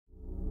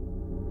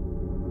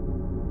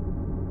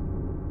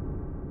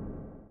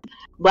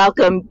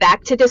Welcome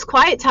back to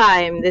Disquiet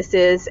Time. This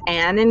is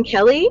Anne and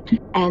Kelly,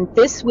 and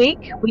this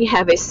week we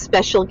have a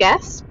special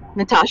guest.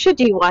 Natasha,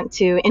 do you want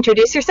to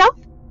introduce yourself?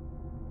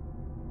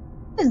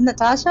 This is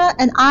Natasha,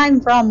 and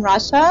I'm from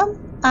Russia.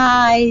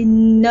 I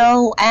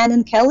know Anne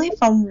and Kelly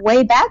from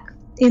way back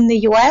in the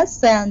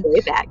US, and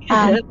Way back.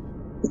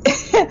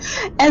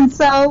 and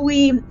so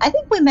I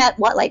think we met,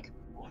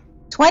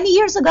 20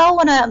 years ago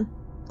on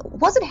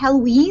was it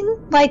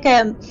Halloween? Like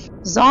a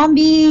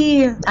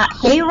zombie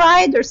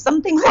hayride or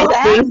something like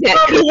that?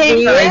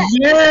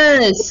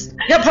 Yes.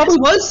 Yeah, probably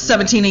was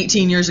 17,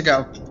 18 years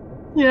ago.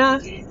 Yeah.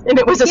 And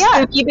it was a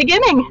spooky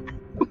beginning.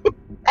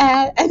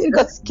 And it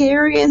got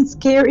scarier and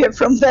scarier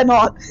from then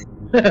on.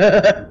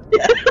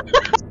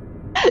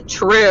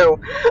 True.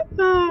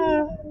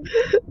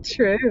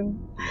 True.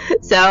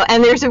 So,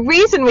 and there's a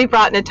reason we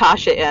brought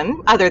Natasha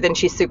in, other than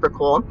she's super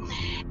cool,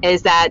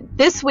 is that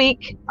this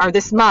week, or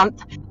this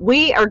month,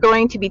 we are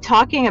going to be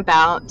talking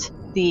about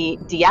the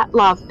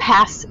Dyatlov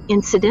Pass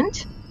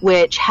Incident,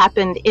 which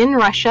happened in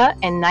Russia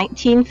in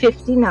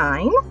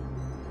 1959.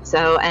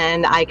 So,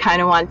 and I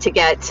kind of want to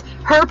get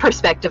her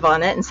perspective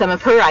on it and some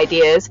of her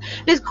ideas,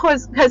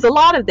 because a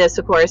lot of this,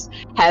 of course,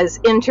 has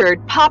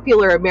entered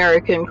popular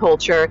American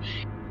culture.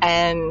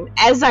 And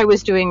as I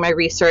was doing my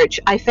research,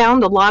 I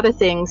found a lot of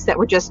things that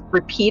were just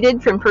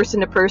repeated from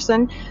person to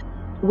person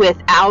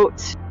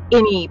without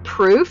any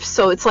proof.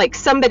 So it's like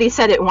somebody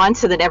said it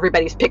once and then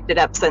everybody's picked it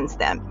up since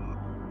then.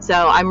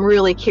 So I'm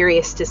really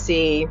curious to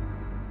see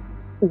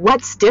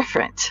what's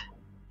different,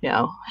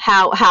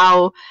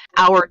 how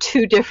our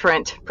two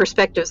different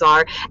perspectives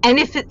are, and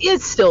if it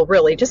is still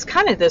really just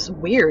kind of this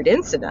weird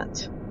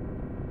incident.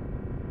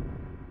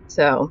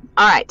 So,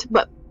 all right,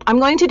 but I'm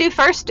going to do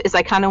first is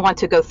I kind of want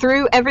to go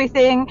through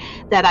everything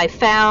that I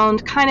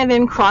found kind of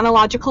in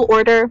chronological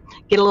order,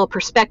 get a little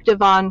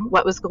perspective on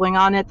what was going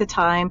on at the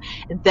time,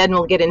 and then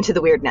we'll get into the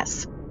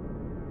weirdness.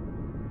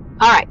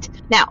 All right,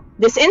 now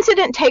this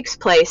incident takes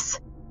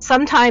place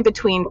sometime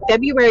between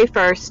February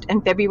 1st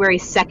and February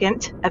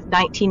 2nd of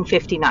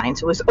 1959,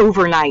 so it was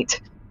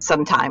overnight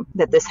sometime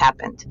that this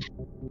happened.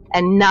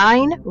 And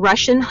 9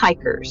 Russian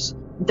hikers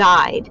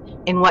died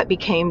in what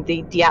became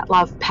the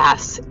Dyatlov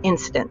Pass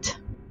Incident.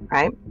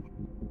 Right?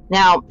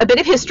 Now, a bit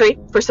of history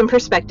for some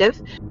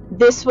perspective.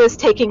 This was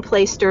taking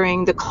place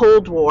during the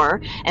Cold War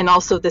and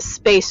also the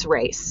space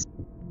race.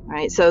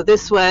 Right? So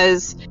this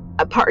was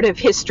a part of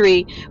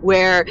history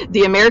where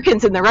the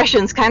Americans and the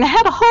Russians kind of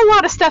had a whole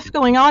lot of stuff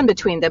going on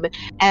between them,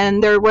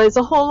 and there was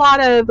a whole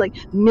lot of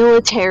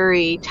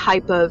military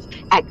type of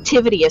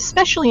activity,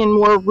 especially in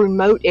more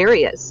remote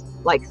areas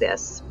like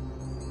this,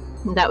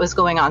 that was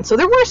going on. So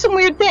there were some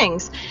weird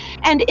things.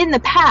 And in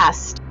the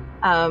past,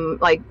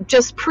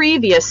 just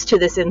previous to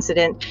this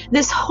incident,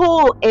 this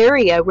whole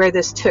area where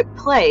this took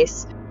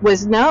place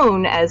was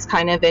known as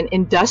kind of an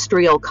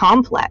industrial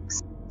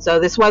complex. So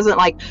this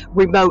wasn't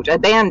remote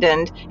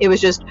abandoned, it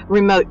was just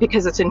remote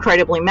because it's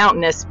incredibly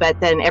mountainous, but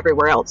then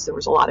everywhere else there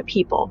was a lot of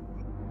people.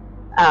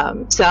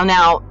 So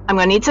now I'm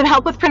going to need some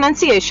help with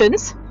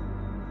pronunciations.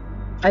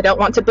 I don't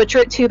want to butcher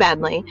it too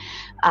badly,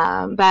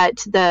 but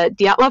the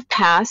Dyatlov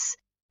Pass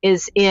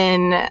is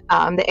in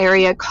the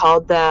area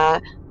called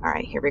the, all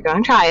right, here we go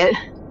and try it.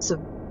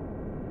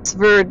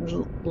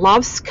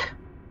 Sverdlovsk.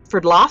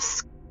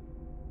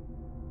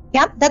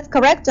 Yeah, that's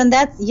correct, and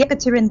that's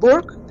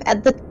Yekaterinburg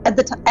at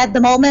the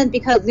moment,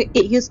 because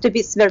it used to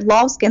be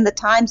Sverdlovsk in the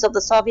times of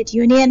the Soviet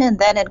Union, and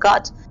then it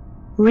got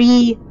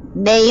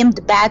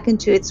renamed back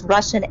into its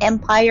Russian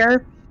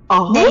Empire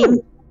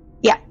name.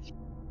 Yeah.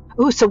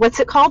 Ooh, so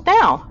what's it called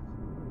now?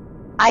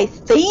 I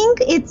think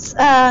it's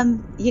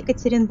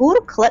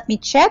Yekaterinburg. Let me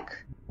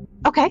check.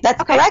 Okay,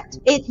 that's correct.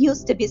 It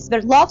used to be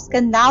Sverdlovsk,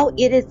 and now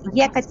it is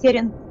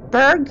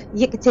Yekaterinburg,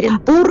 yes,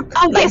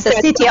 the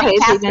city of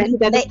Catherine.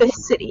 That is the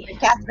city.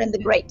 Catherine the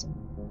Great.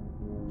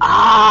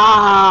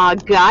 Ah,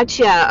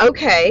 gotcha.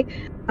 Okay.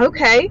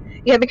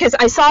 Yeah, because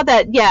I saw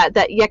that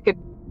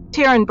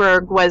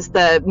Yekaterinburg was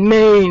the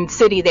main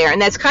city there, and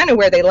that's kind of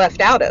where they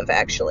left out of,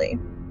 actually.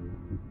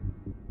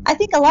 I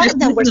think a lot of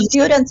them were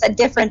students at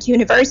different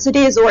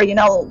universities, or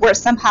were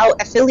somehow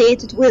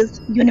affiliated with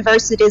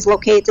universities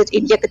located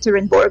in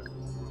Yekaterinburg.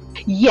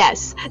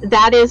 Yes,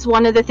 that is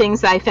one of the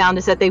things I found,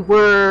 is that they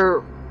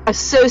were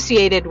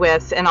associated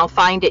with, and I'll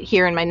find it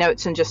here in my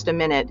notes in just a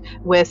minute,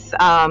 with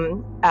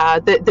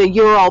the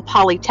Ural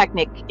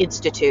Polytechnic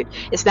Institute.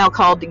 It's now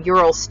called the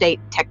Ural State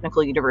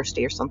Technical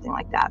University or something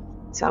like that.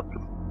 So,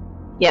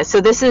 yeah,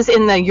 so this is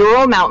in the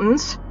Ural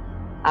Mountains.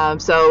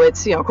 So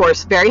it's, of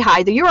course, very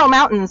high. The Ural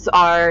Mountains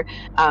are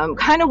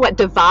kind of what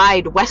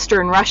divide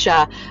Western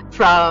Russia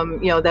from,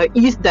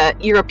 the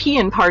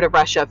European part of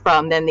Russia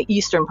from then the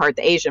eastern part,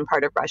 the Asian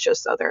part of Russia.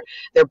 So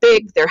they're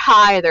big, they're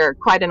high, they're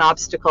quite an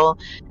obstacle,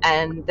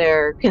 and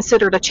they're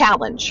considered a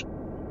challenge.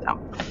 So,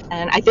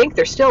 and I think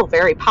they're still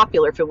very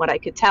popular, from what I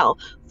could tell,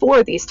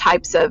 for these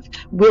types of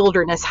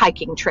wilderness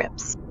hiking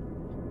trips.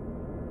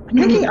 I'm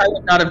thinking I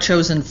would not have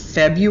chosen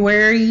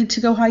February to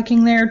go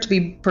hiking there, to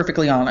be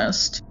perfectly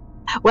honest.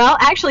 Well,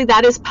 actually,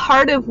 that is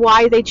part of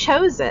why they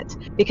chose it,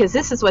 because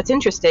this is what's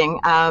interesting.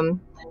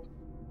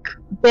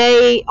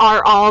 they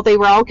were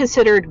all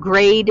considered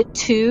grade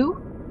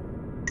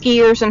 2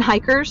 skiers and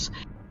hikers.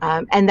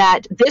 And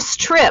that this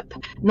trip,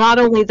 not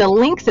only the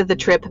length of the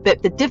trip,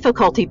 but the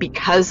difficulty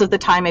because of the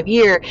time of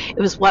year, it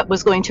was what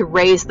was going to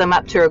raise them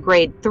up to a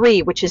grade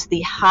 3, which is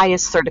the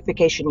highest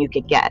certification you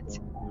could get.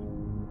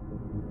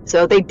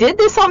 So they did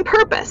this on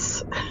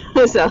purpose.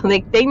 So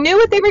they knew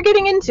what they were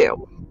getting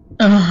into.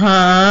 So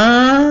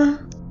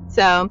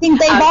I think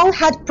they've all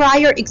had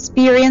prior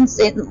experience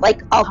in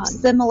of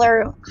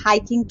similar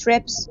hiking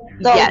trips.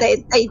 So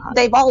yes.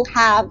 they've all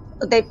had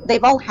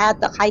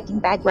the hiking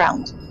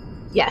background.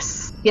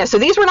 Yes. Yeah, so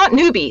these were not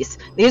newbies.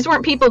 These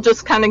weren't people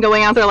just kind of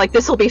going out there like,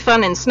 this will be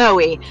fun and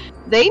snowy.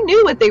 They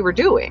knew what they were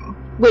doing,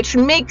 which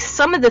makes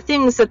some of the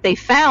things that they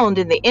found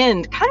in the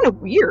end kind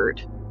of weird.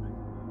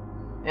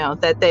 You know,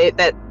 that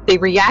they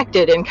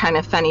reacted in kind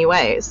of funny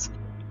ways.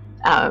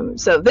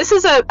 So this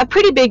is a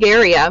pretty big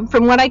area.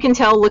 From what I can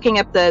tell, looking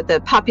up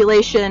the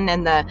population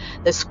and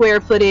the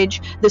square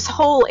footage, this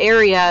whole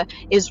area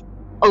is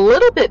a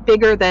little bit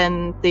bigger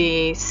than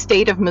the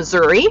state of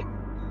Missouri.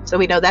 So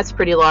we know that's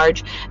pretty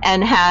large,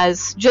 and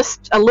has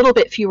just a little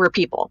bit fewer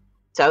people.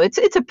 So it's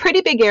a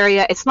pretty big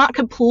area. It's not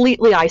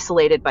completely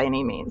isolated by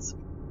any means.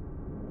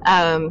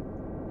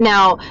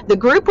 Now, the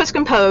group was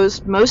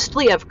composed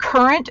mostly of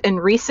current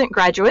and recent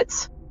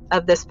graduates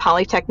of this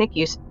Polytechnic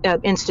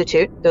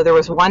Institute, though there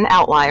was one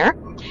outlier.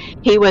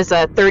 He was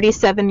a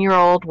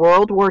 37-year-old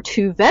World War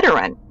II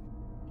veteran,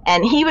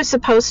 and he was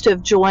supposed to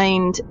have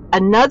joined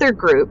another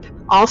group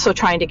also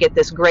trying to get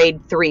this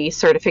grade 3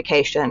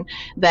 certification,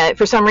 but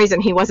for some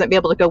reason he wasn't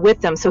able to go with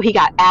them, so he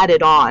got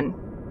added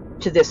on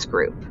to this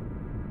group.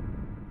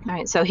 All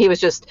right, so he was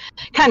just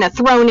kind of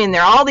thrown in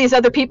there. All these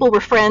other people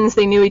were friends,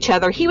 they knew each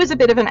other. He was a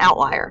bit of an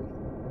outlier,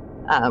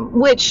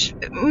 which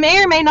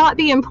may or may not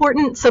be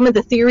important. Some of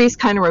the theories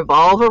kind of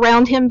revolve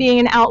around him being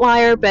an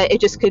outlier, but it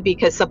just could be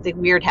because something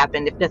weird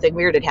happened. If nothing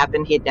weird had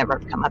happened, he'd never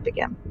have come up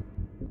again.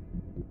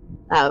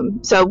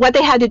 So what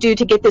they had to do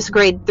to get this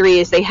grade 3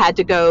 is they had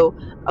to go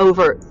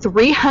over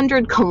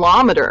 300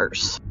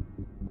 kilometers.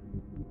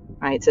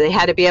 Right, so they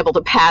had to be able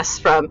to pass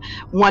from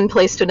one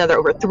place to another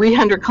over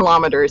 300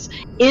 kilometers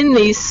in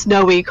these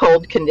snowy,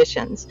 cold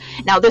conditions.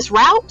 Now, this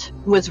route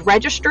was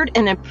registered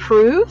and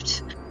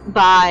approved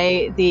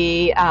by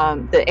the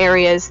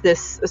areas,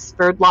 this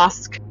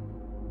Sverdlovsk,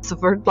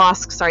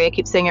 sorry, I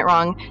keep saying it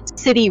wrong,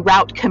 City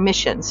Route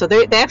Commission. So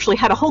they actually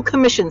had a whole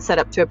commission set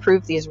up to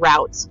approve these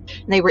routes.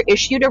 And they were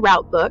issued a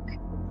route book.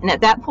 And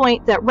at that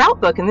point, that route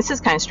book, and this is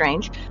kind of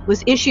strange,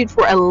 was issued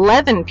for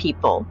 11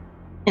 people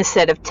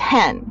instead of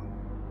 10.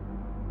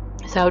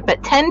 So,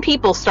 but 10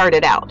 people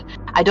started out.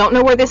 I don't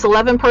know where this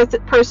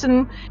 11th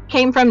person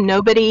came from.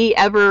 Nobody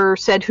ever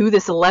said who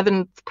this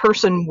 11th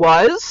person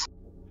was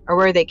or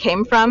where they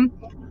came from.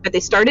 But they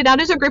started out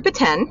as a group of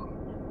 10.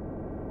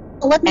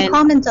 Let me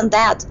comment on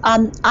that.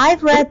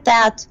 I've read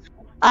that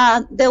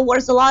there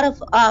was a lot of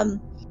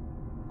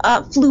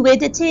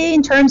fluidity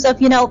in terms of,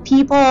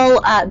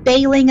 people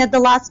bailing at the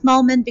last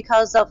moment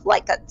because of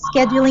like a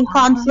scheduling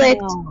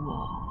conflict,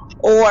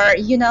 or,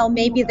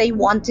 maybe they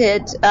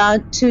wanted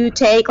to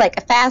take like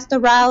a faster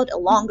route, a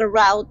longer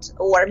route,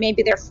 or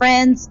maybe their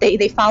friends,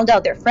 they found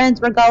out their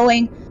friends were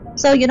going.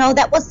 So,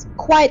 that was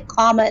quite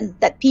common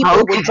that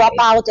people would drop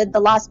out at the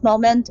last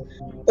moment,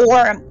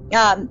 or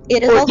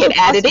it is or also get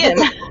added in.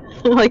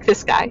 Like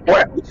this guy.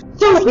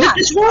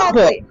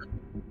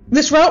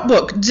 This route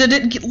book, did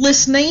it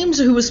list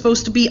names of who was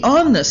supposed to be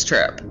on this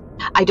trip?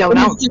 I don't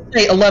know. Did it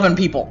say 11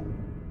 people?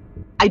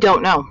 I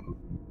don't know.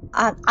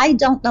 I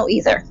don't know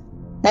either.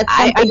 That's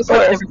I never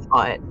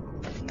saw it.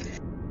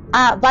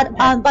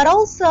 But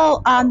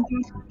also,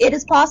 it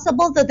is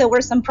possible that there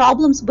were some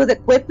problems with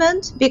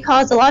equipment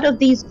because a lot of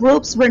these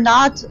groups were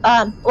not,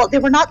 they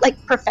were not like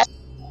professional.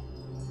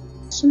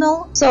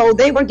 So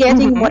they were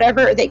getting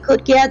whatever they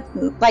could get.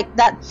 Like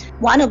that,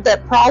 one of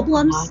the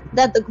problems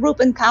that the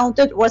group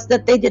encountered was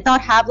that they did not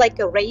have like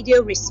a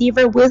radio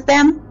receiver with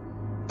them.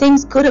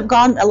 Things could have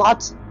gone a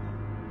lot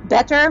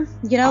better,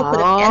 could have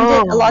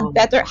ended a lot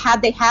better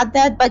had they had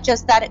that, but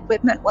just that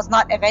equipment was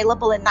not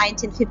available in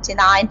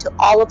 1959 to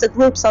all of the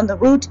groups on the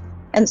route.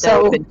 And so that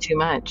would have been too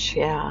much,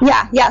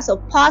 yeah, so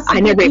possibly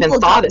I never even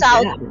thought of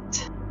out.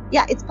 that.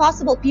 Yeah, it's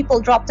possible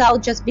people dropped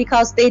out just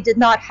because they did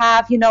not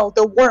have,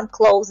 the warm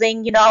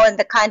clothing, and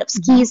the kind of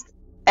skis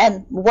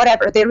and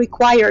whatever they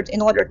required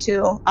in order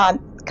to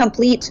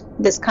complete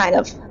this kind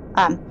of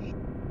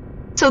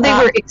So they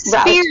were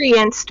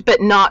experienced but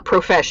not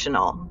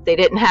professional. They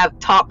didn't have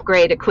top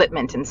grade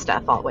equipment and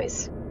stuff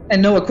always. And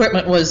no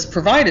equipment was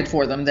provided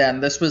for them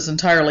then. This was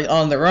entirely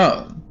on their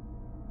own.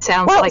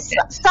 Sounds like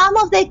that. Some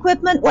of the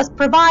equipment was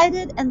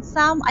provided, and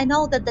some, I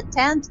know that the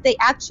tent, they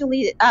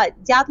actually,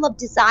 Dyatlov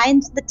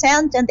designed the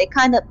tent and they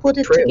kind of put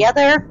it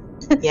together.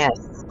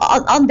 Yes.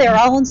 on their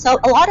own. So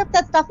a lot of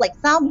that stuff, like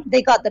some,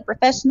 they got the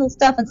professional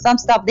stuff, and some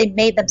stuff they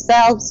made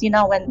themselves,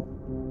 and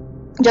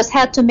just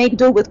had to make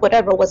do with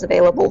whatever was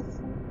available.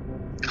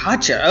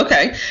 Gotcha.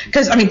 Okay.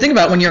 Because, think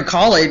about when you're in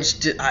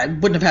college, I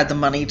wouldn't have had the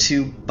money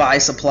to buy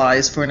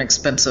supplies for an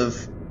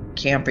expensive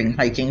camping,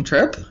 hiking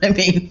trip.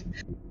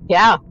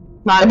 Yeah.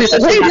 Not I'd be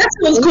like, hey, that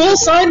sounds cool,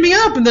 sign me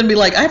up, and then be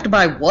like, I have to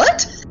buy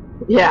what?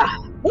 Yeah.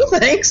 No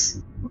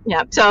thanks.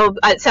 Yeah, so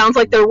it sounds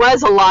like there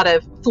was a lot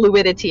of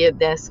fluidity in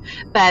this.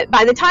 But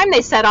by the time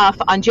they set off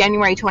on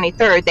January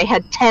 23rd, they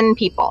had 10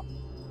 people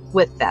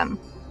with them.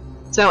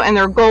 So, and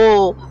their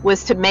goal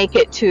was to make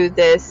it to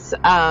this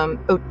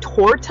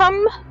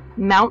Otortum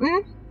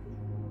mountain.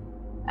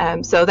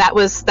 So that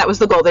was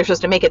the goal. They're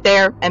supposed to make it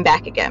there and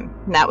back again.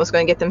 And that was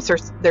going to get them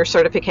their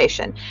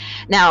certification.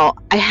 Now,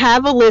 I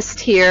have a list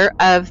here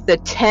of the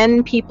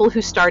 10 people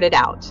who started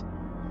out.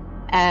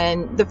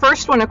 And the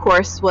first one, of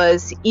course,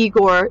 was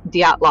Igor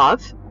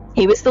Dyatlov.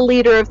 He was the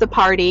leader of the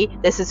party.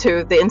 This is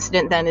who the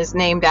incident then is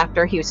named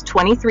after. He was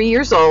 23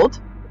 years old.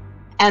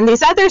 And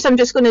these others, I'm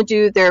just going to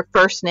do their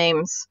first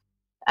names,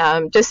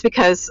 just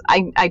because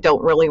I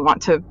don't really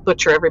want to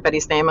butcher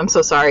everybody's name. I'm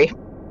so sorry.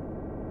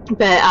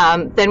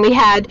 But then we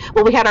had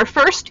our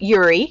first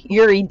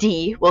Yuri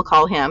D, we'll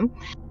call him,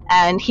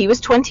 and he was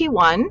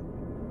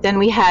 21. Then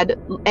we had,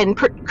 and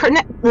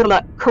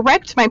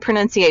correct my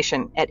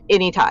pronunciation at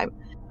any time.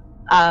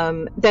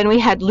 Then we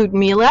had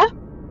Ludmila,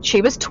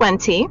 she was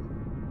 20.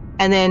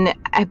 And then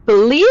I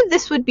believe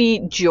this would be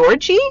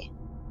Georgie,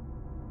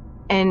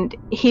 and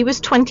he was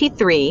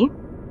 23.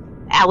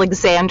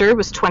 Alexander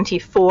was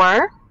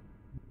 24.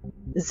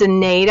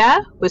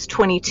 Zenaida was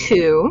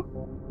 22.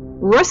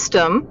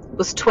 Rustam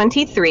was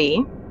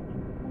 23.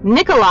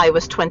 Nikolai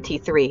was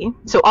 23.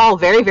 So all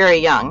very, very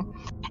young.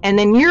 And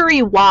then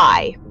Yuri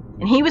Y,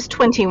 and he was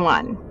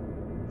 21.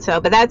 So,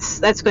 but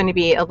that's going to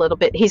be a little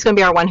bit, he's going to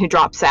be our one who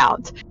drops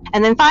out.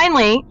 And then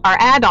finally, our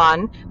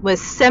add-on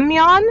was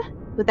Semyon.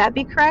 Would that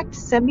be correct?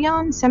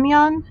 Semyon?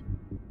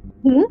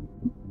 Mm-hmm.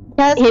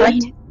 That's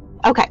right.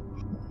 Okay.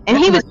 And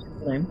he was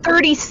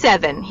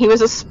 37. He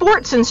was a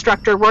sports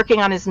instructor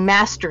working on his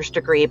master's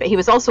degree, but he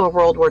was also a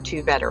World War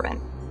II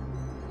veteran.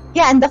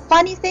 Yeah, and the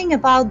funny thing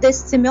about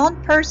this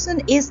Semyon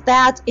person is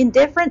that in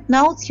different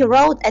notes he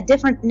wrote a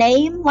different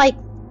name. Like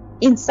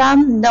in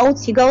some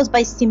notes he goes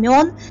by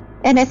Semyon,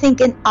 and I think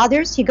in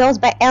others he goes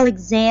by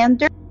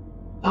Alexander.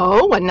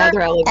 Oh,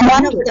 another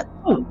Alexander.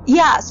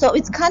 Yeah, so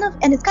it's kind of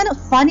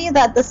funny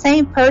that the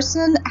same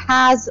person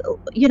has,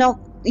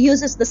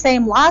 uses the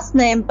same last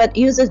name but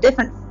uses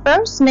different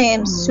first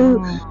names to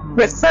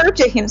refer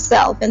to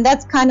himself, and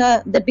that's kind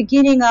of the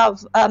beginning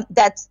of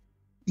that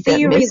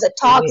theory that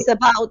talks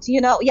about,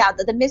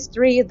 the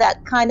mystery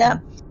that kind of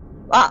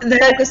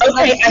focuses on.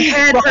 Okay,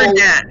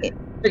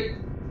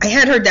 I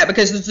had heard that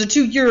because there's the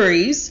two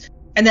Yuris.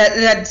 And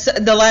that's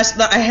the last.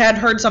 I had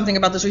heard something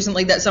about this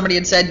recently that somebody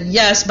had said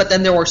yes, but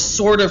then there were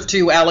sort of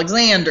two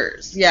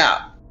Alexanders.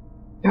 Yeah.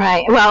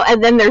 Right. Well,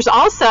 and then there's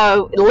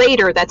also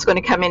later that's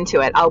going to come into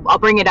it. I'll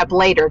bring it up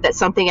later that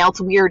something else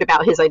weird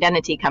about his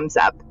identity comes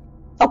up.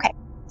 Okay.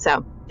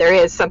 So there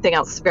is something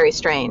else very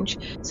strange.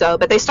 So,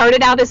 but they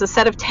started out as a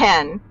set of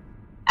 10.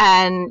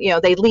 And,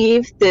 they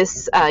leave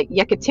this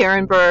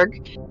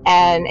Yekaterinburg,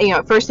 and,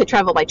 at first they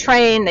travel by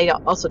train. They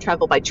also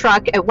travel by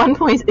truck. At one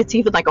point, it's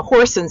even like a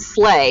horse and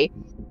sleigh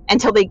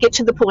until they get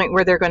to the point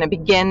where they're going to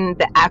begin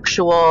the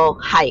actual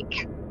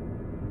hike.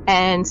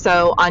 And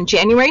so on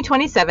January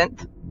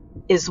 27th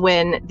is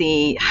when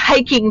the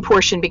hiking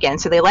portion began.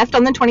 So they left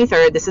on the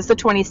 23rd. This is the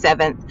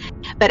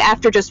 27th. But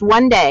after just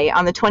one day,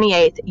 on the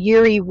 28th,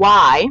 Yuri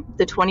Y,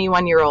 the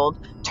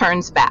 21-year-old,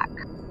 turns back.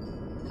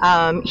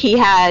 He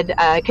had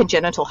a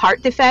congenital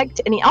heart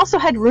defect, and he also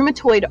had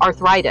rheumatoid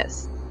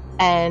arthritis.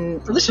 And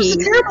this was a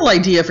terrible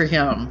idea for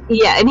him.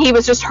 Yeah, and he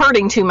was just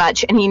hurting too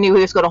much, and he knew he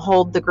was going to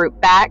hold the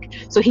group back,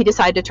 so he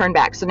decided to turn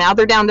back. So now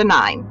they're down to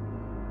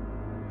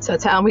 9. So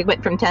that's how we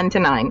went from 10 to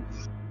 9.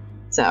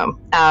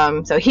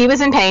 So he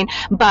was in pain,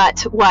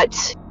 but what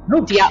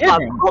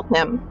Dyatlov told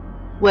him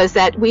was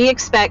that we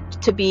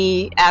expect to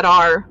be at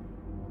our,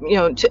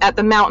 at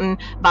the mountain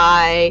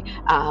by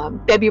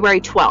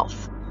February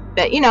 12th.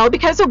 But,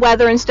 because of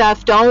weather and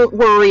stuff, don't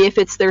worry if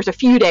there's a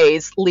few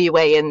days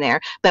leeway in there,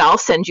 but I'll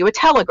send you a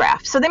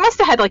telegraph. So they must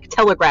have had like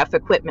telegraph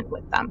equipment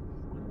with them.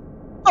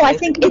 Oh, I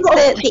think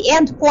it's the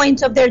end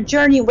point of their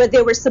journey where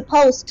they were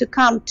supposed to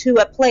come to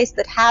a place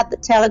that had the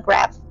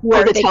telegraph.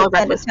 Where the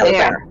telegraph was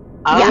there.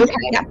 Oh, yeah. Okay.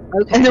 Yeah.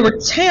 Okay. And there were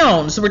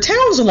towns. There were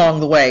towns along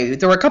the way.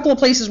 There were a couple of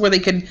places where they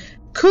could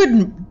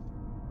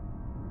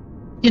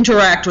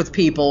interact with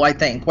people, I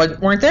think.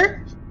 Weren't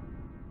there?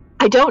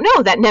 I don't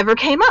know. That never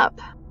came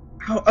up.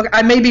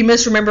 I may be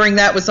misremembering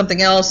that with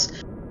something else.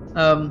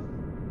 I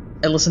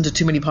listened to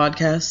too many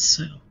podcasts.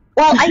 So.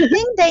 Well, I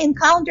think they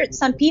encountered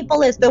some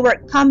people as they were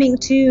coming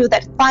to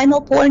that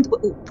final point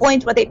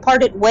where they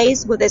parted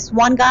ways with this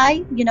one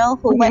guy,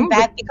 who went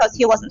back because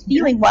he wasn't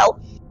feeling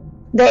well.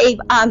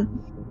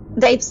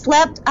 They've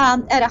slept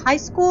at a high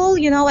school,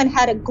 and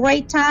had a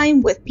great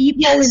time with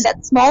people in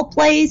that small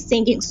place,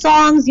 singing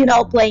songs,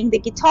 playing the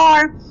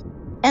guitar.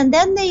 And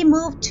then they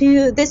moved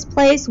to this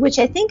place, which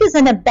I think is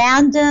an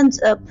abandoned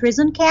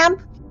prison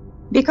camp,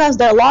 because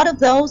there are a lot of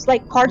those,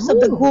 like parts of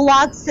the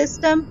Gulag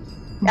system.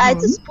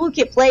 It's a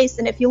spooky place,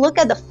 and if you look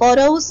at the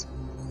photos,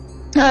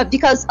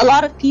 because a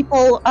lot of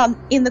people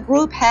in the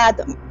group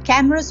had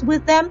cameras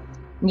with them,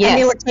 and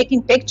they were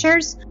taking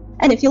pictures.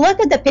 And if you look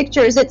at the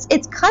pictures,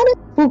 it's kind of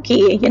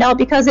spooky,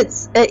 because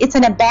it's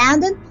an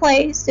abandoned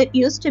place. It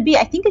used to be,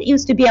 I think it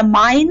used to be a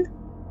mine.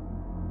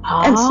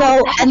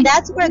 And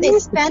that's where they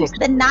spent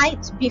the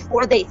night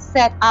before they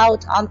set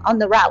out on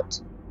the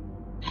route.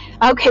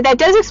 Okay, that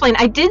does explain.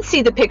 I did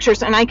see the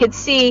pictures, and I could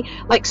see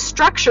like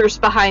structures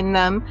behind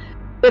them,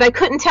 but I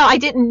couldn't tell. I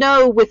didn't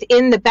know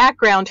within the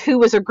background who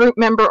was a group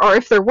member or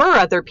if there were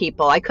other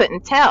people. I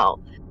couldn't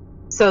tell.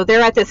 So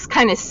they're at this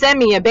kind of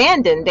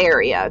semi-abandoned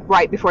area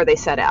right before they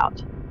set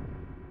out.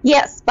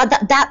 Yes, but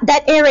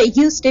that area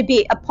used to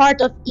be a part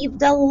of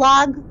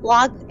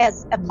log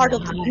as a part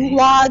of the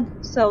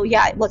Gulag. So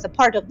yeah, it was a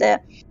part of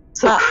the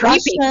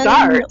creepy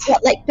Russian,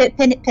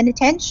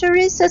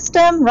 penitentiary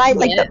system, right?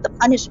 Like the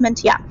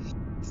punishment,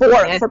 for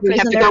prisoners. You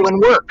have to go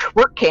and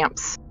work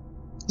camps.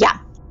 Yeah.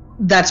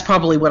 That's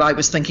probably what I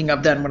was thinking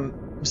of then when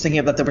I was thinking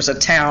of that there was a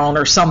town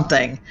or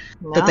something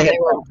that they had.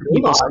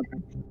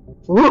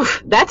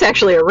 Oof, that's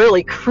actually a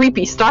really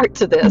creepy start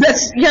to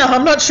this.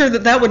 I'm not sure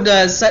that would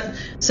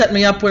set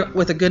me up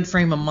with a good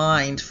frame of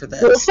mind for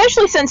this. Well,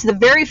 especially since the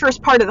very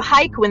first part of the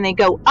hike, when they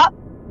go up,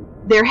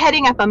 they're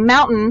heading up a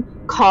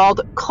mountain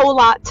called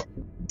Kholat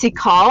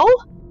Tikal,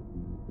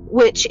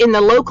 which in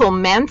the local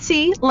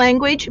Mansi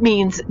language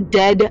means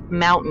dead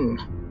mountain.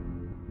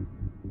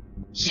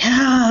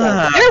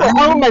 Yeah. So there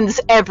were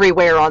omens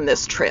everywhere on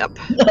this trip.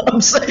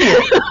 I'm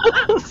saying.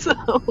 So,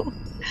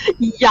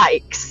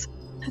 yikes.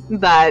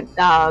 But,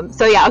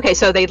 so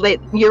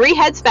Yuri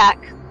heads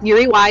back.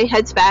 Yuri Y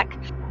heads back.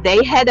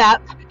 They head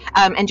up.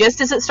 And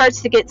just as it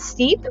starts to get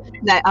steep,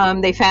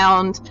 they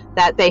found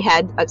that they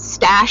had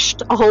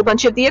stashed a whole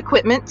bunch of the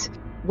equipment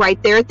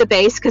right there at the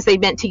base because they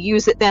meant to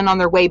use it then on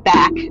their way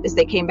back as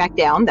they came back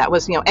down. That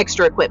was,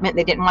 extra equipment.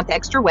 They didn't want the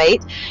extra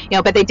weight,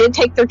 but they did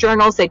take their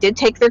journals. They did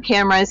take their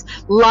cameras,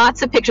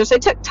 lots of pictures. They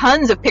took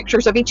tons of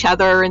pictures of each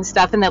other and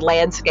stuff in the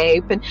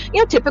landscape and,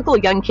 typical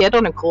young kid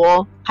on a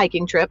cool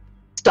hiking trip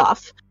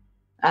stuff.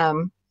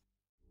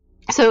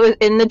 So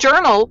in the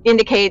journal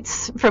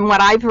indicates from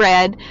what I've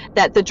read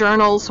that the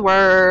journals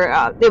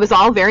were, it was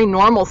all very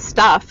normal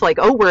stuff. Like,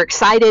 oh, we're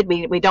excited.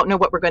 We don't know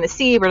what we're going to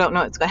see. We don't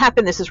know what's going to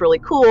happen. This is really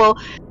cool.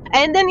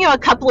 And then, a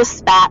couple of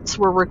spats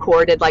were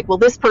recorded. Like, well,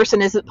 this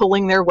person isn't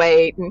pulling their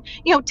weight. And,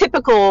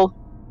 typical,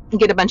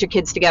 get a bunch of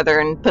kids together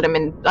and put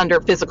them under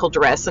physical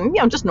duress and,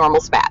 just normal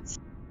spats.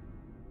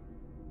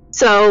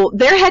 So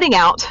they're heading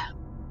out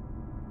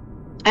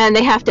and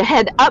they have to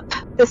head up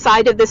the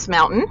side of this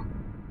mountain,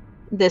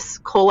 this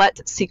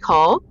Kholat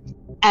Tikal,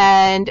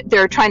 and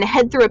they're trying to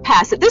head through a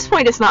pass. At this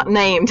point, it's not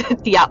named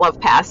Dyatlov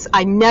Pass.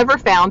 I never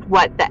found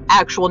what the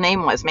actual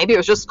name was. Maybe it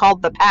was just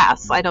called the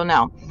pass. I don't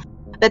know.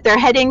 But they're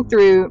heading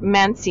through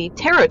Mansi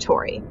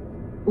territory,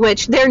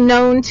 which they're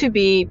known to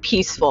be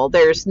peaceful.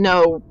 There's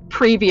no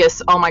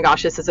previous, oh my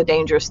gosh, this is a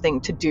dangerous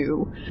thing to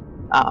do.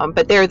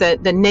 But they're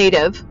the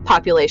native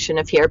population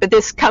of here. But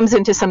this comes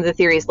into some of the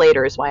theories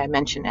later, is why I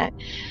mention it.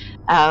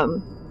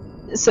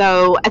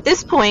 So at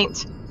this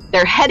point,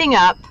 they're heading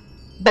up,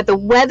 but the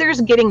weather's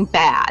getting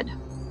bad.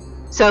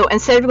 So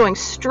instead of going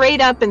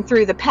straight up and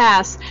through the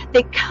pass,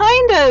 they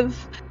kind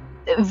of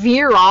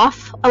veer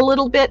off a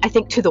little bit, I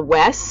think, to the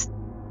west,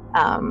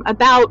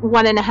 about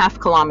 1.5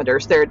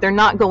 kilometers. They're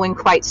not going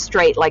quite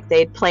straight like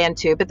they'd planned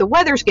to, but the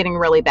weather's getting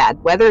really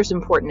bad. Weather's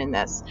important in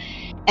this.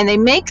 And they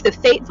make the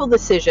fateful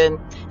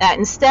decision that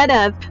instead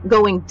of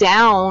going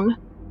down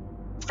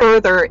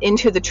further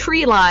into the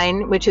tree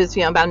line, which is,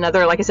 about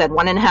another, like I said,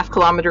 1.5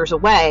 kilometers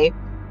away,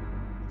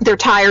 they're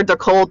tired, they're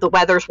cold, the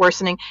weather's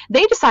worsening.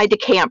 They decide to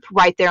camp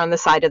right there on the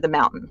side of the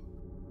mountain.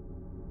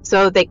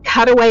 So they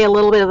cut away a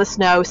little bit of the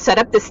snow, set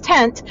up this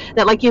tent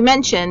that, like you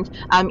mentioned,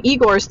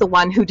 Igor is the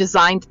one who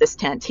designed this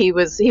tent. He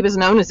was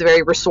known as a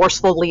very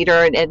resourceful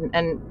leader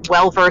and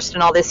well-versed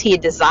in all this. He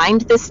had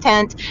designed this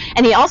tent,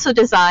 and he also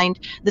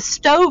designed the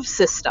stove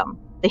system,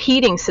 the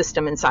heating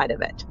system inside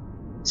of it.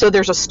 So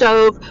there's a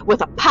stove with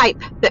a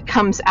pipe that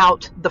comes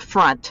out the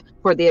front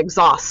for the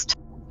exhaust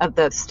of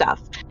the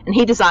stuff, and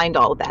he designed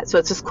all of that. So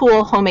it's this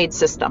cool homemade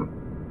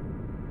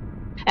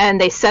system,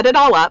 and they set it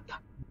all up.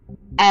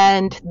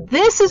 And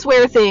this is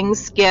where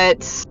things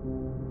get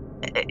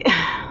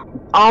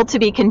all to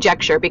be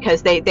conjecture,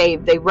 because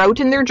they wrote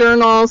in their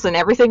journals and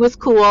everything was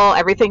cool,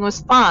 everything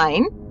was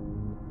fine.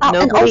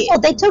 And also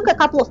they took a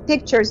couple of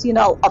pictures,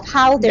 of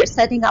how they're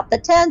setting up the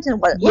tent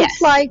and what it looks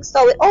like,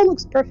 so it all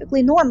looks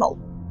perfectly normal.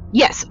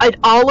 Yes, it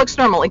all looks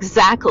normal,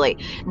 exactly.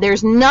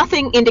 There's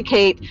nothing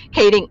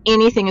indicating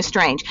anything is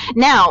strange.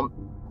 Now,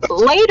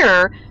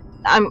 later,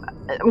 I'm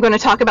going to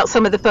talk about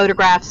some of the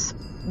photographs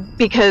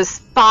because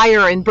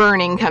fire and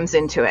burning comes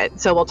into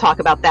it. So we'll talk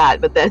about that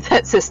with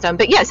that system.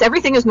 But yes,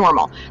 everything is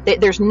normal.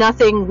 There's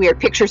nothing weird.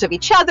 Pictures of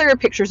each other,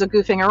 pictures of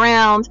goofing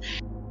around.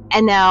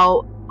 And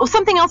now,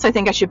 something else I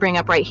think I should bring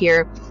up right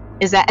here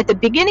is that at the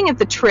beginning of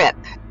the trip,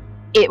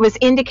 it was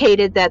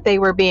indicated that they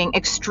were being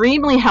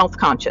extremely health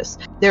conscious.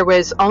 There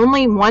was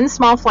only one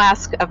small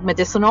flask of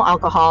medicinal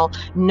alcohol,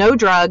 no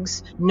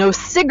drugs, no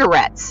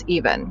cigarettes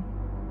even.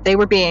 They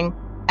were being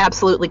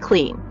absolutely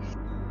clean.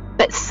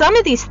 But some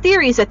of these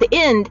theories at the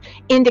end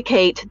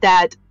indicate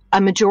that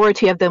a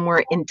majority of them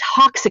were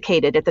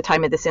intoxicated at the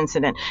time of this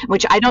incident,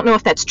 which I don't know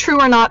if that's true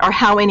or not, or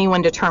how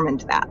anyone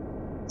determined that.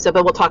 So,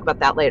 but we'll talk about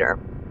that later.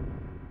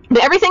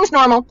 But everything's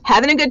normal,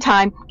 having a good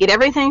time, get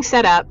everything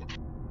set up.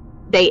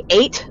 They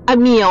ate a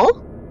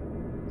meal,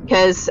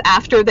 because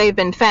after they've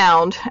been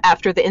found,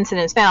 after the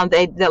incident is found,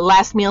 the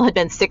last meal had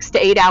been 6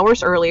 to 8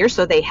 hours earlier,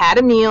 so they had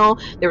a meal.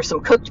 There was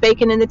some cooked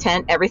bacon in the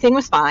tent. Everything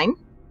was fine.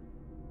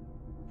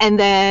 And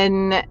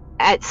then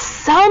at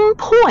some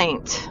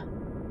point,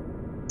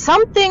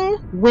 something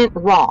went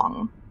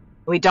wrong.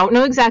 We don't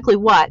know exactly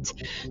what.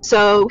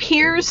 So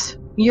here's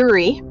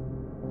Yuri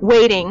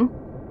waiting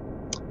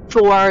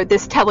for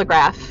this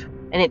telegraph,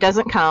 and it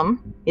doesn't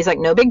come. He's like,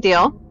 no big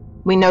deal.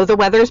 We know the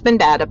weather's been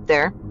bad up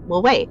there.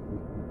 We'll wait.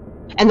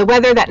 And the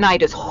weather that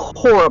night is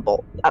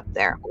horrible up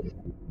there.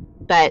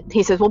 But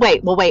he says, we'll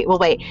wait.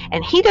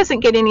 And he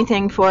doesn't get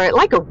anything for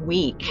like a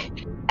week.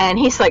 And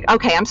he's like,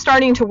 okay, I'm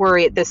starting to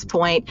worry at this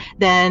point.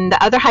 Then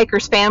the other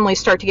hikers' families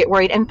start to get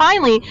worried. And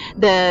finally,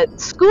 the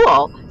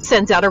school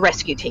sends out a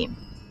rescue team.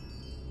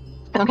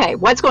 Okay,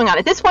 what's going on?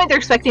 At this point, they're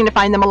expecting to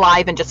find them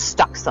alive and just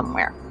stuck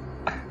somewhere.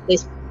 They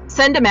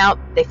send them out.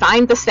 They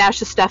find the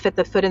stash of stuff at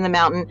the foot of the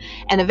mountain.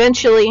 And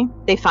eventually,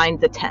 they find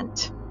the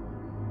tent.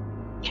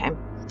 Okay.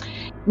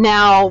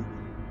 Now,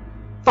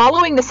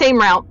 following the same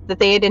route that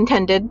they had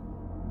intended,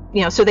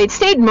 so they'd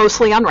stayed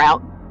mostly on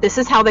route. This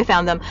is how they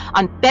found them.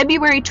 On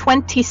February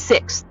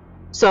 26th,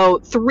 so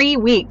 3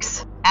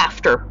 weeks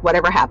after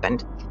whatever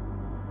happened,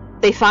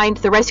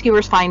 the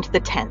rescuers find the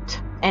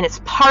tent, and it's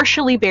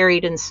partially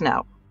buried in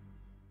snow.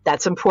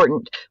 That's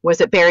important.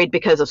 Was it buried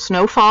because of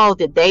snowfall?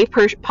 Did they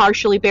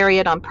partially bury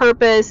it on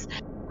purpose?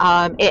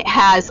 It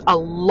has a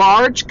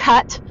large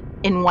cut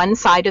in one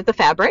side of the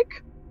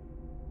fabric,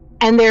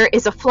 and there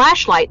is a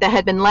flashlight that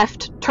had been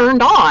left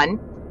turned on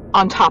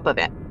top of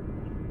it.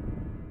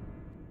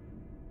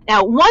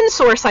 Now, one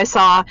source I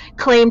saw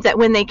claimed that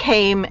when they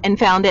came and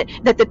found it,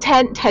 that the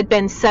tent had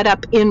been set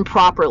up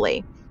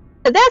improperly.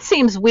 But that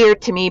seems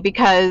weird to me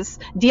because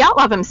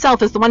Dyatlov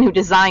himself is the one who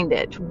designed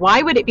it.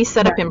 Why would it be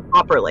set up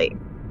improperly?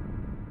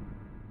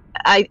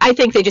 I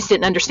think they just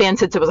didn't understand,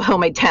 since it was a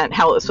homemade tent,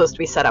 how it was supposed to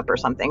be set up or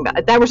something.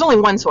 But there was only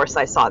one source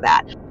I saw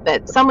that.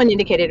 But someone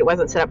indicated it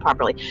wasn't set up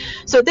properly.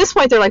 So at this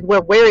point, they're like,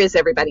 well, where is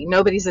everybody?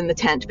 Nobody's in the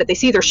tent. But they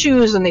see their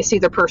shoes and they see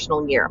their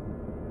personal gear.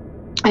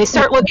 I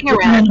start looking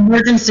around. In an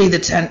emergency,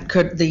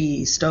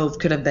 the stove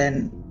could have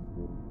been,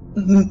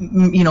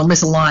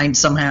 misaligned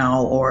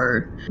somehow,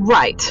 or...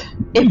 Right.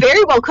 It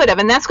very well could have,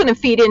 and that's going to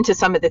feed into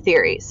some of the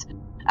theories.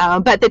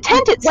 But the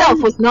tent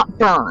itself was not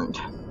burned.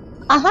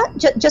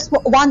 Just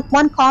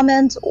one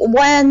comment.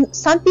 When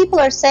some people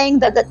are saying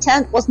that the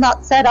tent was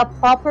not set up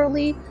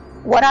properly,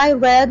 what I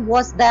read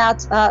was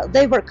that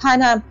they were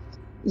kind of,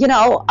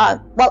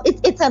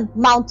 it's a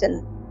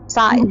mountain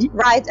side,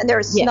 right? And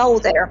there's snow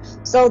there.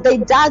 So they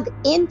dug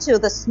into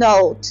the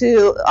snow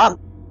to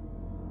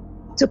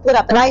put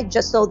up, right?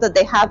 Just so that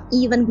they have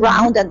even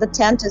ground and the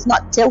tent is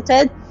not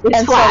tilted. It's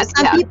and flat,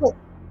 so some people,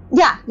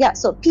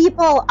 so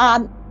people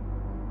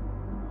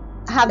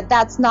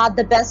that's not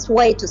the best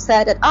way to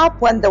set it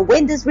up when the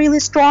wind is really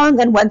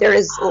strong and when there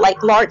is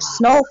like large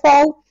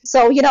snowfall.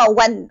 So,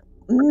 when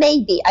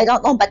maybe, I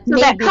don't know, but so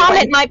maybe that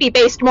comment might be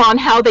based more on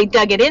how they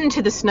dug it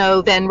into the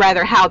snow than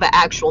rather how the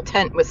actual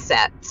tent was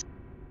set.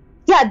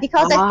 Yeah,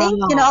 because I think,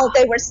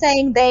 they were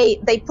saying they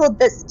put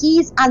the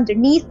skis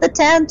underneath the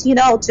tent,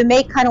 to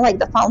make kind of like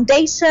the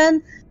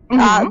foundation.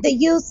 They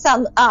used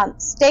some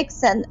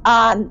sticks and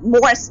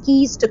more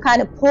skis to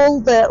kind of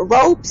pull the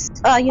ropes,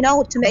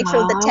 to make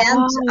sure the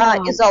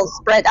tent is all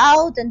spread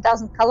out and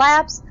doesn't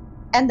collapse.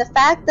 And the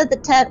fact that the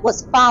tent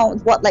was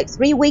found,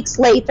 3 weeks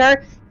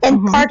later,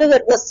 and part of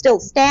it was still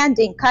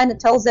standing, kind of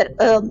tells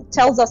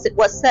us it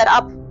was set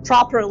up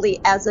properly,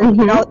 as in,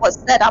 it was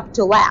set up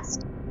to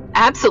last.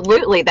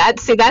 Absolutely.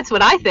 That's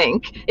what I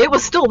think. It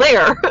was still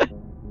there.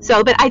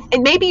 So, but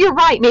and maybe you're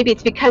right. Maybe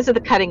it's because of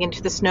the cutting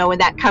into the snow,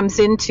 and that comes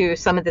into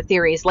some of the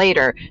theories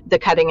later, the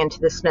cutting into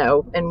the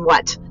snow and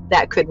what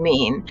that could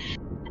mean,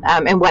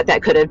 and what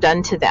that could have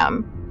done to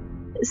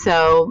them.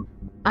 So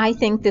I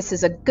think this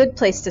is a good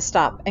place to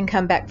stop and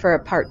come back for a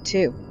part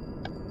 2.